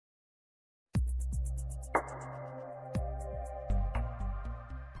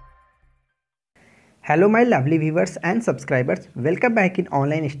Hello my lovely viewers and subscribers, welcome back in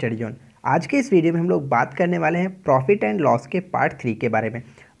online study zone. आज के इस video में हम लोग बात करने वाले हैं प्रॉफिट एंड लॉस के पार्ट 3 के बारे में।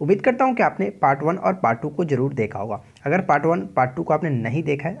 उम्मीद करता हूं कि आपने पार्ट 1 और पार्ट 2 को जरूर देखा होगा। अगर पार्ट 1 पार्ट 2 को आपने नहीं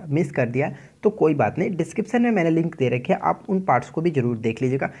देखा है, मिस कर दिया है, तो कोई बात नहीं, डिस्क्रिप्शन में मैंने लिंक दे रखी है, आप उन पार्ट्स को भी जरूर देख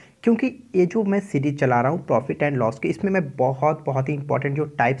लीजिएगा। क्योंकि ये जो मैं सीरीज चला रहा हूँ प्रॉफिट एंड लॉस की, इसमें मैं बहुत ही इंपॉर्टेंट जो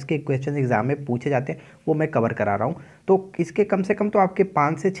टाइप्स के क्वेश्चन एग्जाम में पूछे जाते हैं वो मैं कवर करा रहा हूँ। तो इसके कम से कम तो आपके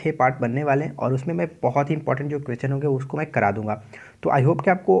 5 से 6 पार्ट बनने वाले हैं और उसमें मैं बहुत ही इंपॉर्टेंट जो क्वेश्चन होंगे उसको मैं करा दूंगा। तो आई होप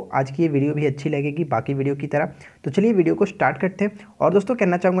कि आपको आज की ये वीडियो भी अच्छी लगेगी बाकी वीडियो की तरह। तो चलिए वीडियो को स्टार्ट करते हैं। और दोस्तों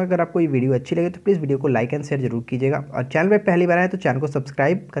कहना चाहूँगा, अगर आपको ये वीडियो अच्छी लगे तो प्लीज़ वीडियो को लाइक एंड शेयर जरूर कीजिएगा, और चैनल पर पहली बार आए तो चैनल को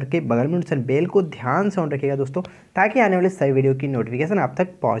सब्सक्राइब करके बगल में नोटिफिकेशन बेल को ध्यान से ऑन रखिएगा दोस्तों, ताकि आने वाले सभी वीडियो की नोटिफिकेशन आप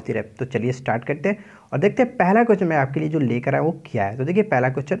तक पहुँचती रहे। तो चलिए स्टार्ट करते हैं और देखते हैं पहला क्वेश्चन मैं आपके लिए जो लेकर आया वो क्या है। तो देखिए पहला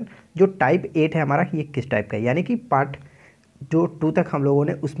क्वेश्चन जो टाइप 8 है हमारा, ये किस टाइप का है, यानी कि पार्ट जो 2 तक हम लोगों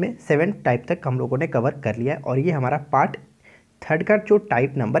ने उसमें 7 टाइप तक हम लोगों ने कवर कर लिया है, और ये हमारा पार्ट 3 का जो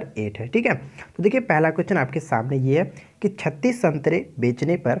टाइप नंबर 8 है। ठीक है, तो देखिए पहला क्वेश्चन आपके सामने ये है कि 36 संतरे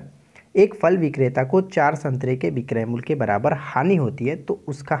बेचने पर एक फल विक्रेता को 4 संतरे के विक्रय मूल्य के बराबर हानि होती है, तो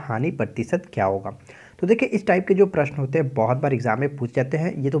उसका हानि प्रतिशत क्या होगा। तो देखिए इस टाइप के जो प्रश्न होते हैं बहुत बार एग्जाम में पूछ जाते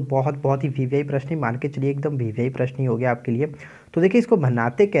हैं। ये तो बहुत ही वीवीआई प्रश्न ही मान के चलिए, एकदम वीवीआई प्रश्न ही हो गया आपके लिए। तो देखिए इसको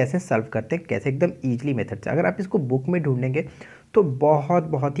बनाते कैसे, सॉल्व करते हैं कैसे, एकदम ईजिली मेथड से। अगर आप इसको बुक में ढूंढेंगे तो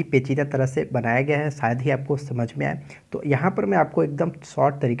बहुत ही पेचीदा तरह से बनाया गया है, शायद ही आपको समझ में आए। तो यहाँ पर मैं आपको एकदम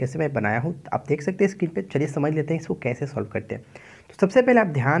शॉर्ट तरीके से मैं बनाया हूँ, आप देख सकते हैं स्क्रीन पे। चलिए समझ लेते हैं इसको कैसे सॉल्व करते हैं। तो सबसे पहले आप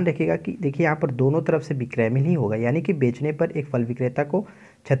ध्यान रखिएगा कि देखिए यहाँ पर दोनों तरफ से विक्रय मूल्य ही होगा, यानी कि बेचने पर एक फल विक्रेता को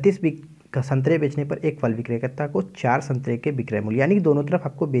 36 संतरे बेचने पर एक फल विक्रेता को 4 संतरे के विक्रय मूल्य, यानी कि दोनों तरफ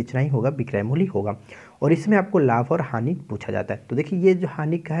आपको बेचना ही होगा, विक्रय मूल्य होगा। और इसमें आपको लाभ और हानि पूछा जाता है। तो देखिए ये जो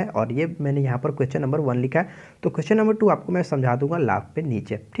हानि का है, और ये मैंने यहाँ पर क्वेश्चन नंबर 1 लिखा है। तो क्वेश्चन नंबर 2 आपको मैं समझा दूंगा लाभ पे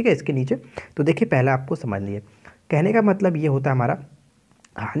नीचे, ठीक है, इसके नीचे। तो देखिए पहला आपको समझ लिए, कहने का मतलब ये होता है हमारा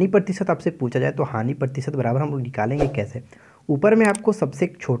हानि प्रतिशत आपसे पूछा जाए तो हानि प्रतिशत बराबर हम लोग निकालेंगे कैसे। ऊपर में आपको सबसे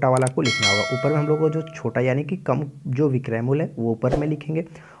छोटा वाला को लिखना होगा। ऊपर में हम लोग को जो छोटा यानी कि कम जो विक्रय मूल्य है वो ऊपर में लिखेंगे,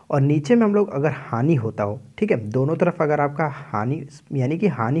 और नीचे में हम लोग अगर हानि होता हो, ठीक है, दोनों तरफ अगर आपका हानि यानी कि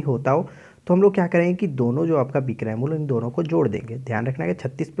हानि होता हो, तो हम लोग क्या करेंगे कि दोनों जो आपका विक्रय मूल्य इन दोनों को जोड़ देंगे। ध्यान रखना है कि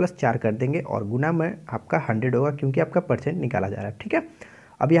 36 + 4 कर देंगे और गुना में आपका 100 होगा, क्योंकि आपका परसेंट निकाला जा रहा है। ठीक है,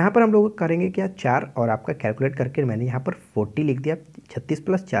 अब यहाँ पर हम लोग करेंगे क्या, 4 और आपका कैलकुलेट करके मैंने यहाँ पर 40 लिख दिया। 36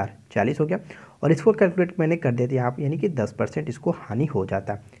 + 4 40 हो गया, और इसको कैलकुलेट मैंने कर दिया था यहाँ पर, यानी कि 10% इसको हानि हो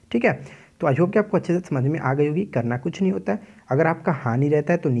जाता है। ठीक है, तो आई होप कि आपको अच्छे से समझ में आ गई होगी। करना कुछ नहीं होता है, अगर आपका हानि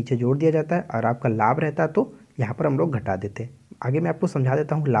रहता है तो नीचे जोड़ दिया जाता है, और आपका लाभ रहता है तो यहाँ पर हम लोग घटा देते हैं। आगे मैं आपको समझा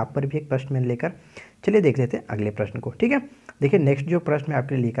देता हूँ, लाभ पर भी एक प्रश्न मैंने लेकर। चलिए देख लेते हैं अगले प्रश्न को। ठीक है, देखिए नेक्स्ट जो प्रश्न मैं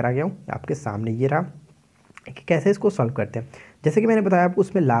आपके लिए लेकर आ गया हूँ आपके सामने ये रहा कि कैसे इसको सॉल्व करते हैं। जैसे कि मैंने बताया आपको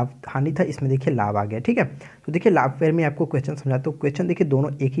उसमें लाभ हानि था, इसमें देखिए लाभ आ गया। ठीक है, तो देखिए लाभ पर मैं आपको क्वेश्चन समझाता हूँ। क्वेश्चन देखिए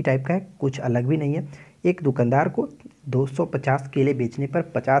दोनों एक ही टाइप का है, कुछ अलग भी नहीं है। एक दुकानदार को 250 केले बेचने पर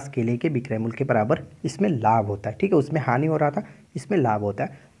 50 केले के विक्रय मूल्य के बराबर इसमें लाभ होता है। ठीक है, उसमें हानि हो रहा था, इसमें लाभ होता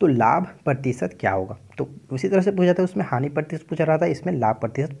है, तो लाभ प्रतिशत क्या होगा। तो उसी तरह से पूछा जाता है, उसमें हानि प्रतिशत पूछा रहा था, इसमें लाभ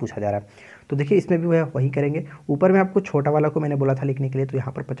प्रतिशत पूछा जा रहा है। तो देखिए इसमें भी वही करेंगे। ऊपर में आपको छोटा वाला को मैंने बोला था लिखने के लिए, तो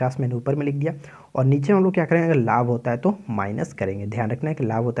यहाँ पर 50 मैंने ऊपर में लिख दिया, और नीचे हम लोग क्या करेंगे, अगर लाभ होता है तो माइनस करेंगे। ध्यान रखना है कि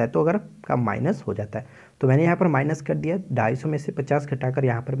लाभ होता है तो अगर का माइनस हो जाता है, तो मैंने यहाँ पर माइनस कर दिया। 250 में से 50 घटाकर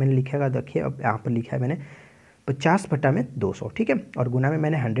यहाँ पर मैंने लिखेगा, देखिए अब यहाँ पर लिखा है मैंने 50/200। ठीक है, और गुना में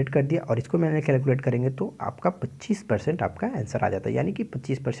मैंने 100 कर दिया, और इसको मैंने कैलकुलेट करेंगे तो आपका 25% आपका आंसर आ जाता है, यानी कि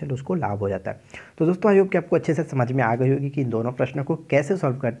 25% उसको लाभ हो जाता है। तो दोस्तों आई होप कि आपको अच्छे से समझ में आ गई होगी कि इन दोनों प्रश्नों को कैसे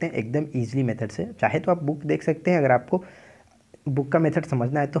सॉल्व करते हैं एकदम ईजिली मेथड से। चाहे तो आप बुक देख सकते हैं, अगर आपको बुक का मेथड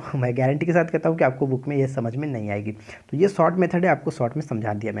समझना है तो मैं गारंटी के साथ कहता हूँ कि आपको बुक में ये समझ में नहीं आएगी। तो ये शॉर्ट मेथड है, आपको शॉर्ट में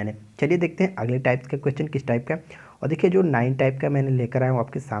समझा दिया मैंने। चलिए देखते हैं अगले टाइप का क्वेश्चन किस टाइप का। और देखिए जो 9 टाइप का मैंने लेकर आया हूँ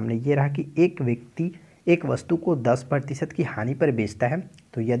आपके सामने, ये रहा कि एक व्यक्ति एक वस्तु को 10% की हानि पर बेचता है,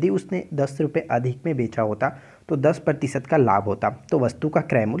 तो यदि उसने 10 रुपये अधिक में बेचा होता तो 10% का लाभ होता, तो वस्तु का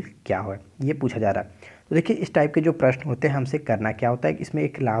क्रय मूल्य क्या है, ये पूछा जा रहा है। तो देखिए इस टाइप के जो प्रश्न होते हैं हमसे करना क्या होता है, इसमें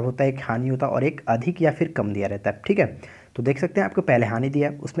एक लाभ होता है, एक हानि होता है, और एक अधिक या फिर कम दिया रहता है। ठीक है, तो देख सकते हैं आपको पहले हानि दिया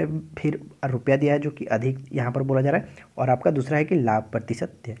है, उसमें फिर रुपया दिया है जो कि अधिक यहाँ पर बोला जा रहा है, और आपका दूसरा है कि लाभ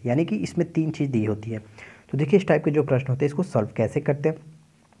प्रतिशत दिया, यानी कि इसमें 3 चीज़ दी होती है। तो देखिए इस टाइप के जो प्रश्न होते हैं इसको सॉल्व कैसे करते हैं।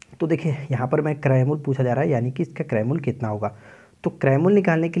 तो देखिए यहाँ पर मैं क्रय मूल्य पूछा जा रहा है, यानी कि इसका क्रय मूल्य कितना होगा। तो क्रय मूल्य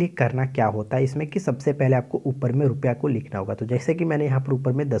निकालने के लिए करना क्या होता है इसमें कि सबसे पहले आपको ऊपर में रुपया को लिखना होगा। तो जैसे कि मैंने यहाँ पर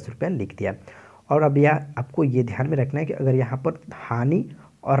ऊपर में 10 रुपया लिख दिया, और अब यह आपको ये ध्यान में रखना है कि अगर यहाँ पर हानि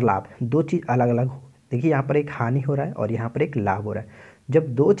और लाभ 2 चीज़ अलग अलग हो, देखिए यहाँ पर एक हानि हो रहा है और यहाँ पर एक लाभ हो रहा है।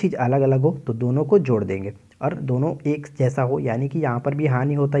 जब दो चीज़ अलग अलग हो तो दोनों को जोड़ देंगे और दोनों एक जैसा हो, यानी कि यहाँ पर भी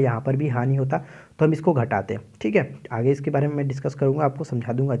हानि होता, यहाँ पर भी हानि होता, तो हम इसको घटाते हैं। ठीक है, आगे इसके बारे में मैं डिस्कस करूँगा, आपको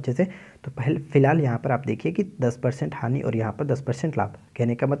समझा दूंगा अच्छे से। तो पहले फिलहाल यहाँ पर आप देखिए कि 10% हानि और यहाँ पर 10% लाभ।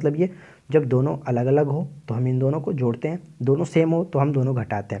 कहने का मतलब ये, जब दोनों अलग अलग हो तो हम इन दोनों को जोड़ते हैं, दोनों सेम हो तो हम दोनों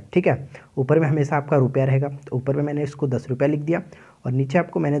घटाते हैं। ठीक है, ऊपर में हमेशा आपका रुपया रहेगा, तो ऊपर में मैंने इसको 10 रुपया लिख दिया और नीचे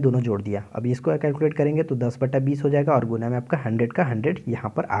आपको मैंने दोनों जोड़ दिया। अब इसको कैलकुलेट करेंगे तो 10/20 हो जाएगा और गुना में आपका 100 का 100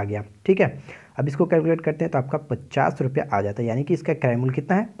 यहाँ पर आ गया। ठीक है, अब इसको कैलकुलेट करते हैं तो आपका 50 रुपया आ जाता है, यानी कि इसका क्रय मूल्य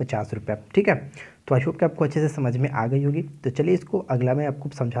कितना है, 50 रुपया। ठीक है, तो आई होप कि आपको अच्छे से समझ में आ गई होगी। तो चलिए इसको अगला मैं आपको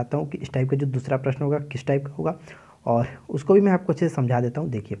समझाता हूँ कि इस टाइप का जो दूसरा प्रश्न होगा किस टाइप का होगा, और उसको भी मैं आपको अच्छे से समझा देता हूँ।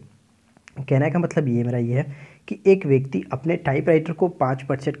 देखिए, कहने का मतलब ये मेरा ये है कि एक व्यक्ति अपने टाइपराइटर को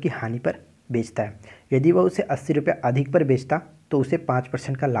 5% की हानि पर बेचता है। यदि वह उसे 80 रुपये अधिक पर बेचता तो उसे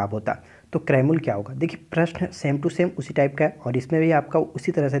 5% का लाभ होता। तो क्रय मूल्य क्या होगा? देखिए, प्रश्न सेम टू सेम उसी टाइप का है और इसमें भी आपका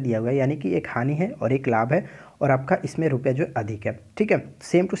उसी तरह से दिया हुआ है, यानी कि एक हानि है और एक लाभ है और आपका इसमें रुपया जो अधिक है। ठीक है,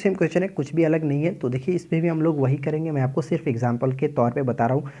 सेम टू सेम क्वेश्चन है, कुछ भी अलग नहीं है। तो देखिए, इसमें भी हम लोग वही करेंगे, मैं आपको सिर्फ एग्जाम्पल के तौर पर बता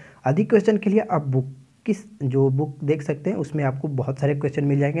रहा हूँ। अधिक क्वेश्चन के लिए आप बुक देख सकते हैं, उसमें आपको बहुत सारे क्वेश्चन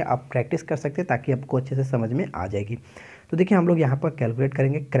मिल जाएंगे, आप प्रैक्टिस कर सकते हैं ताकि आपको अच्छे से समझ में आ जाएगी। तो देखिए, हम लोग यहाँ पर कैलकुलेट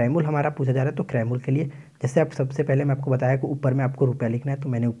करेंगे। क्रय मूल्य हमारा पूछा जा रहा है, तो क्रय मूल्य के लिए जैसे आप सबसे पहले मैं आपको बताया कि ऊपर में आपको रुपया लिखना है, तो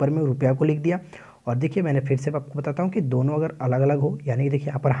मैंने ऊपर में रुपया को लिख दिया। और देखिए, मैंने फिर से आपको बताता हूँ कि दोनों अगर अलग अलग हो, यानी कि देखिए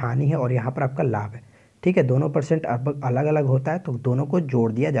यहाँ पर हानि है और यहाँ पर आपका लाभ है। ठीक है, दोनों % अलग अलग होता है तो दोनों को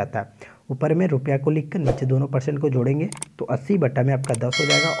जोड़ दिया जाता है। ऊपर में रुपया को लिख कर नीचे दोनों % को जोड़ेंगे तो 80 बटा में आपका 10 हो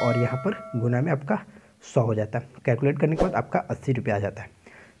जाएगा और यहाँ पर गुना में आपका 100 हो जाता है। कैलकुलेट करने के बाद आपका 80 रुपया आ जाता है।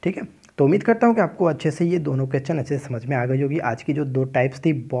 ठीक है, तो उम्मीद करता हूँ कि आपको अच्छे से ये दोनों क्वेश्चन अच्छे से समझ में आ गई होगी। आज की जो दो टाइप्स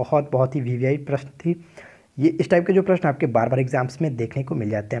थी, बहुत ही वीवीआई प्रश्न थी। ये इस टाइप के जो प्रश्न आपके बार बार एग्जाम्स में देखने को मिल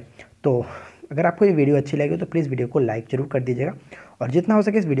जाते हैं। तो अगर आपको ये वीडियो अच्छी लगी तो प्लीज़ वीडियो को लाइक जरूर कर दीजिएगा और जितना हो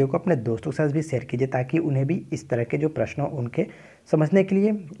सके इस वीडियो को अपने दोस्तों के साथ भी शेयर कीजिए ताकि उन्हें भी इस तरह के जो प्रश्न हो उनके समझने के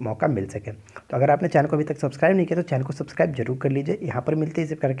लिए मौका मिल सके। तो अगर आपने चैनल को अभी तक सब्सक्राइब नहीं किया तो चैनल को सब्सक्राइब जरूर कर लीजिए। यहाँ पर मिलते हैं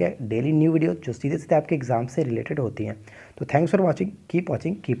इस करके डेली न्यू वीडियो जो सीधे सीधे आपके एग्जाम से रिलेटेड होती हैं। तो thanks for watching,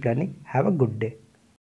 keep learning, have a good day.